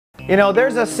You know,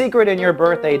 there's a secret in your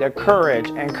birthday to courage,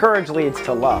 and courage leads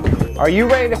to love. Are you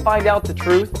ready to find out the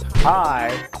truth?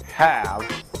 I have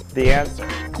the answer.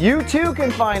 You too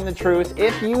can find the truth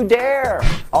if you dare.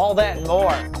 All that and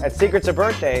more at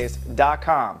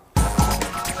secretsofbirthdays.com.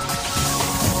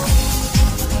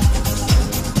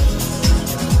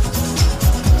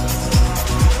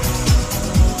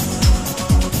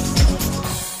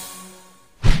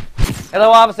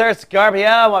 Hello, Officer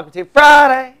Scorpio. Welcome to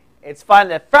Friday. It's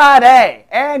finally Friday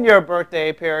and your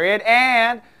birthday period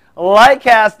and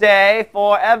Lightcast Day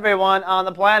for everyone on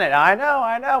the planet. I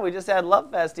know. We just had Love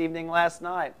Fest evening last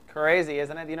night. Crazy,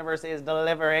 isn't it? The universe is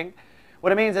delivering.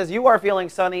 What it means is you are feeling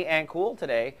sunny and cool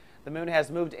today. The moon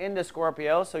has moved into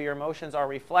Scorpio, so your emotions are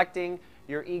reflecting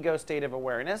your ego state of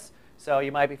awareness. So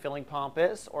you might be feeling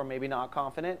pompous or maybe not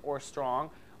confident or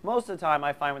strong. Most of the time,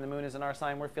 I find when the moon is in our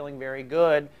sign, we're feeling very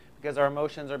good because our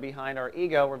emotions are behind our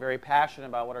ego. We're very passionate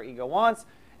about what our ego wants,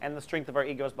 and the strength of our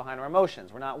ego is behind our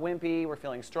emotions. We're not wimpy. We're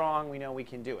feeling strong. We know we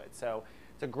can do it. So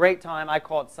it's a great time. I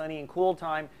call it sunny and cool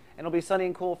time, and it'll be sunny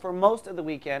and cool for most of the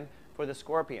weekend for the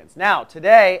Scorpions. Now,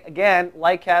 today, again,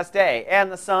 Lightcast Day,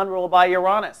 and the sun ruled by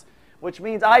Uranus, which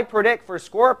means I predict for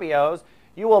Scorpios,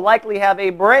 you will likely have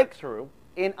a breakthrough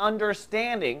in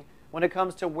understanding when it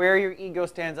comes to where your ego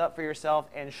stands up for yourself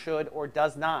and should or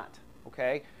does not,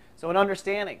 okay? So an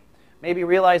understanding. Maybe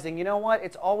realizing, you know what,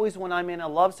 it's always when I'm in a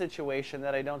love situation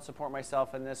that I don't support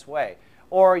myself in this way.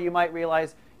 Or you might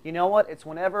realize, you know what, it's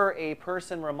whenever a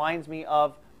person reminds me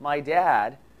of my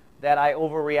dad that I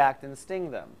overreact and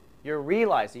sting them. You're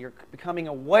realizing, you're becoming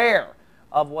aware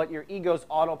of what your ego's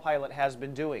autopilot has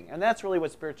been doing. And that's really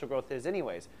what spiritual growth is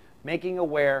anyways. Making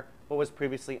aware what was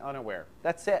previously unaware.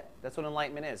 That's it. That's what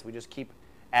enlightenment is. We just keep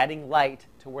adding light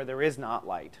to where there is not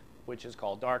light, which is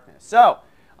called darkness. So,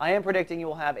 I am predicting you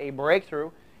will have a breakthrough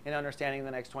in understanding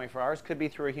the next 24 hours. Could be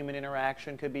through a human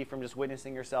interaction, could be from just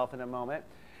witnessing yourself in a moment.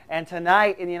 And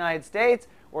tonight in the United States,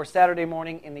 or Saturday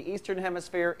morning in the Eastern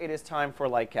Hemisphere, it is time for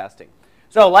light casting.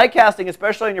 So light casting,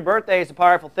 especially on your birthday, is a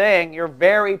powerful thing. You're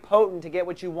very potent to get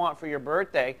what you want for your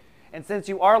birthday. And since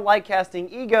you are light casting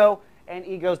ego and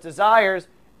ego's desires,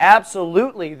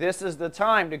 absolutely this is the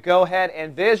time to go ahead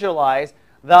and visualize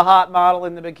the hot model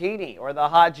in the bikini, or the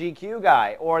hot GQ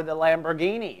guy, or the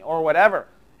Lamborghini, or whatever.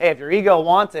 Hey, if your ego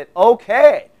wants it,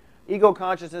 okay. Ego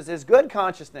consciousness is good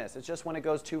consciousness. It's just when it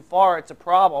goes too far, it's a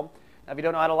problem. Now, if you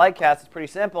don't know how to light cast, it's pretty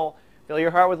simple. Fill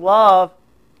your heart with love,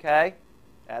 okay?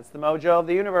 That's the mojo of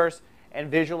the universe.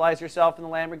 And visualize yourself in the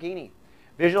Lamborghini.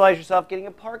 Visualize yourself getting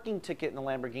a parking ticket in the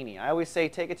Lamborghini. I always say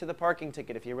take it to the parking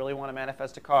ticket if you really want to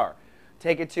manifest a car.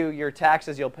 Take it to your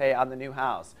taxes you'll pay on the new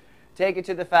house. Take it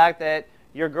to the fact that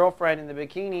your girlfriend in the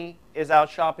bikini is out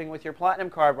shopping with your platinum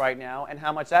card right now and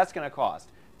how much that's going to cost.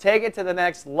 Take it to the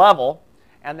next level,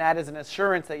 and that is an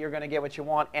assurance that you're going to get what you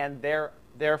want, and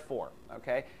therefore,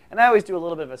 okay? And I always do a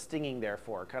little bit of a stinging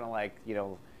therefore, kind of like, you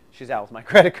know, she's out with my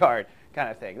credit card kind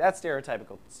of thing. That's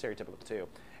stereotypical too.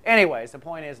 Anyways, the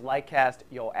point is light cast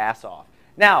your ass off.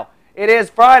 Now, it is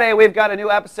Friday. We've got a new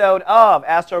episode of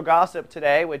Astro Gossip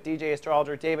today with DJ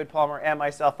Astrologer David Palmer and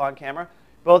myself on camera.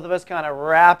 Both of us kind of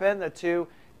rapping, the two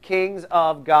kings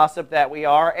of gossip that we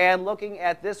are, and looking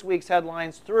at this week's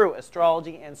headlines through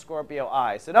astrology and Scorpio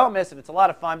eyes. So don't miss it. It's a lot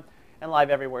of fun and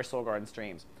live everywhere Soul Garden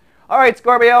streams. All right,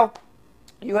 Scorpio,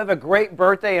 you have a great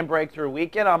birthday and breakthrough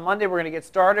weekend. On Monday, we're going to get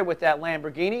started with that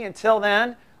Lamborghini. Until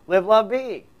then, live, love,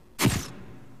 be.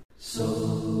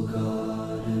 So